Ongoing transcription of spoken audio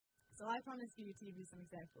So I promised you to give you some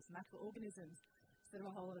examples, some actual organisms, instead of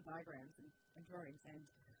a whole lot of diagrams and drawings. And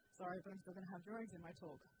sorry, but I'm still going to have drawings in my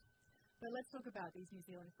talk. But let's talk about these New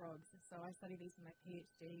Zealand frogs. So I studied these in my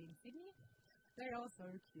PhD in Sydney. They're all so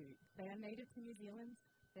cute. They are native to New Zealand.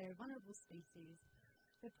 They're a vulnerable species.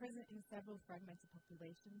 They're present in several fragmented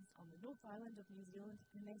populations on the North Island of New Zealand,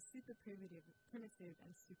 and they're super primitive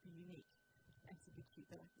and super unique and super cute.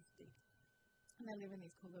 They're like this big. And they live in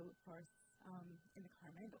these cool little forests in the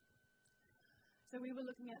Coromandel. So we were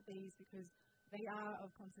looking at these because they are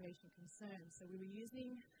of conservation concern. So we were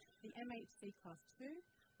using the MHC class 2,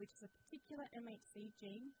 which is a particular MHC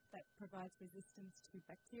gene that provides resistance to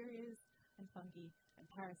bacteria and fungi and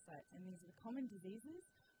parasites. And these are the common diseases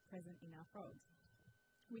present in our frogs.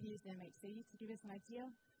 We used MHC to give us an idea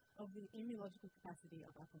of the immunological capacity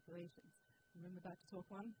of our populations. Remember back to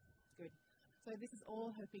talk 1? Good. So this is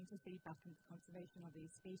all hoping to feed back into conservation of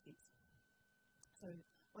these species. So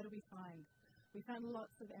what do we find? We found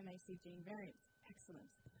lots of MHC gene variants. Excellent.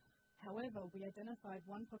 However, we identified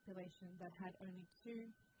one population that had only 2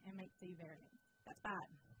 MHC variants. That's bad.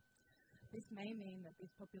 This may mean that this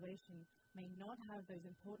population may not have those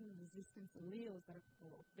important resistance alleles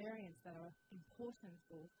or variants that are important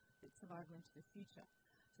for its survival into the future.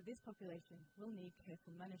 So this population will need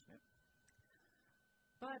careful management.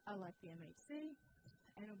 But I like the MHC,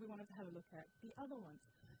 and we wanted to have a look at the other ones.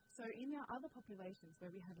 So in our other populations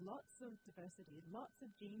where we had lots of diversity, lots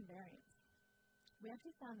of gene variants, we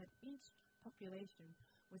actually found that each population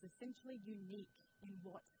was essentially unique in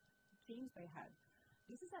what genes they had.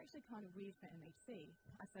 This is actually kind of weird for MHC.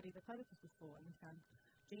 I studied the platypus before, and we found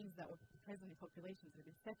genes that were present in populations that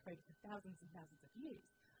have been separated for thousands and thousands of years.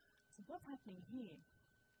 So what's happening here?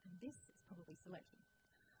 And this is probably selection.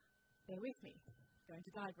 Bear with me. Going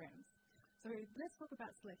to diagrams. So let's talk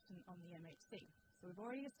about selection on the MHC. So we've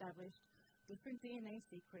already established different DNA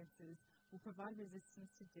sequences will provide resistance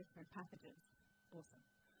to different pathogens. Awesome.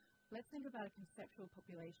 Let's think about a conceptual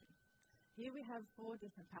population. Here we have 4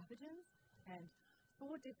 different pathogens and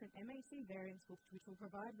 4 different MHC variants which will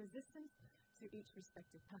provide resistance to each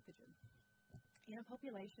respective pathogen. In a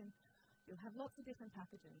population, you'll have lots of different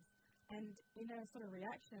pathogens, and in a sort of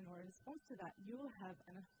reaction or a response to that, you will have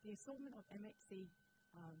the assortment of MHC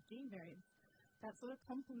gene variants that sort of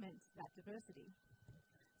complement that diversity.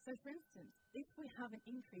 So for instance, if we have an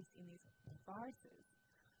increase in these viruses,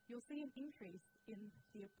 you'll see an increase in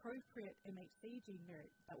the appropriate MHC gene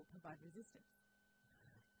variant that will provide resistance.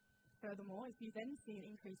 Furthermore, if you then see an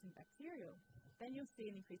increase in bacterial, then you'll see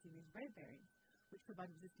an increase in these red variants, which provide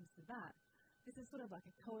resistance to that. This is sort of like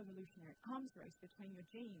a co-evolutionary arms race between your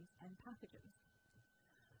genes and pathogens.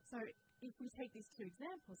 So if we take these 2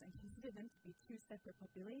 examples and consider them to be 2 separate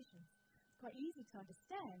populations, it's quite easy to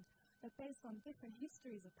understand that based on different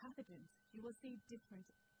histories of pathogens, you will see different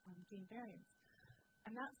gene variants.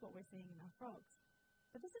 And that's what we're seeing in our frogs.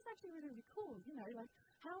 But this is actually really, really cool. Like,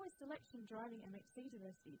 how is selection driving MHC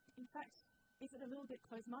diversity? In fact, is it a little bit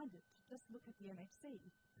closed-minded to just look at the MHC?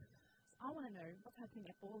 So I want to know what's happening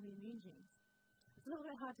at all the immune genes. It's a little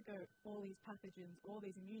bit hard to go, all these pathogens, all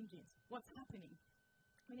these immune genes. What's happening?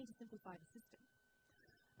 We need to simplify the system.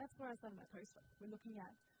 That's where I started my postdoc. We're looking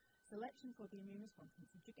at selection for the immune response in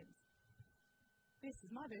some chickens. This is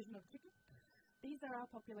my version of chicken. These are our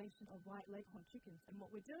population of white leghorn chickens, and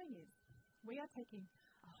what we're doing is we are taking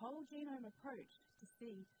a whole genome approach to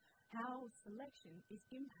see how selection is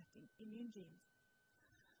impacting immune genes.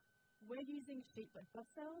 We're using sheep red blood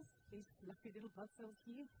cells, these lucky little blood cells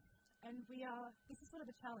here, and this is sort of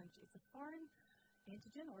a challenge. It's a foreign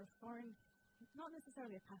antigen or a foreign, not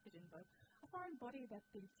necessarily a pathogen, but a foreign body that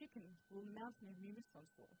the chicken will mount an immune response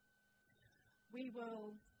for. We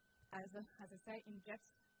will, as I say, inject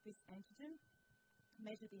this antigen,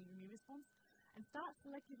 measure the immune response, and start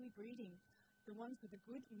selectively breeding the ones with a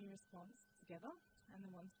good immune response together and the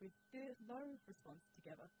ones with the low response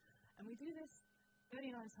together. And we do this 39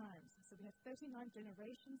 times. So we have 39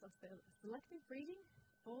 generations of selective breeding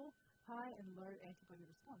for high and low antibody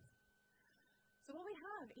response. So what we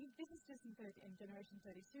have, this is just in generation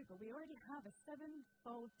 32, but we already have a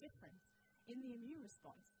 7-fold difference in the immune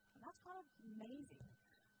response. And that's kind of amazing.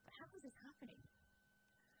 But how is this happening?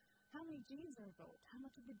 How many genes are involved? How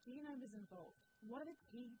much of the genome is involved? What are the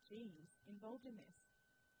key genes involved in this?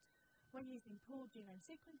 We're using pooled genome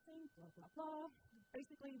sequencing, blah, blah, blah.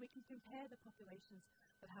 Basically, we can compare the populations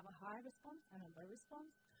that have a high response and a low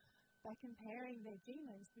response. By comparing their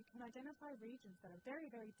genomes, we can identify regions that are very,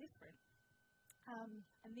 very different.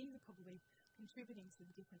 And these are probably contributing to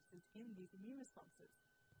the differences in these immune responses.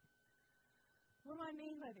 What do I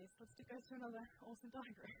mean by this? Let's go to another awesome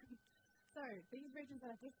diagram. So, these regions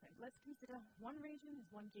that are different, let's consider one region is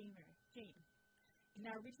one gene. In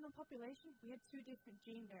our original population, we had two different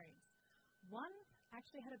gene variants. One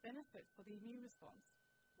actually had a benefit for the immune response,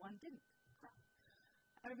 one didn't.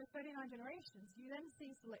 Over 39 generations, you then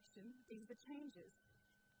see selection, these are changes.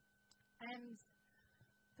 And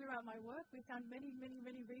throughout my work, we found many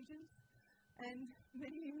regions and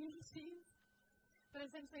many immune genes. But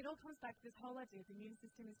essentially, it all comes back to this whole idea the immune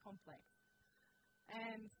system is complex.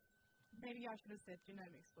 And maybe I should have said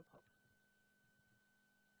genomics for pop.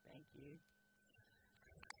 Thank you.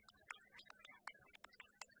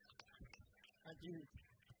 Thank you.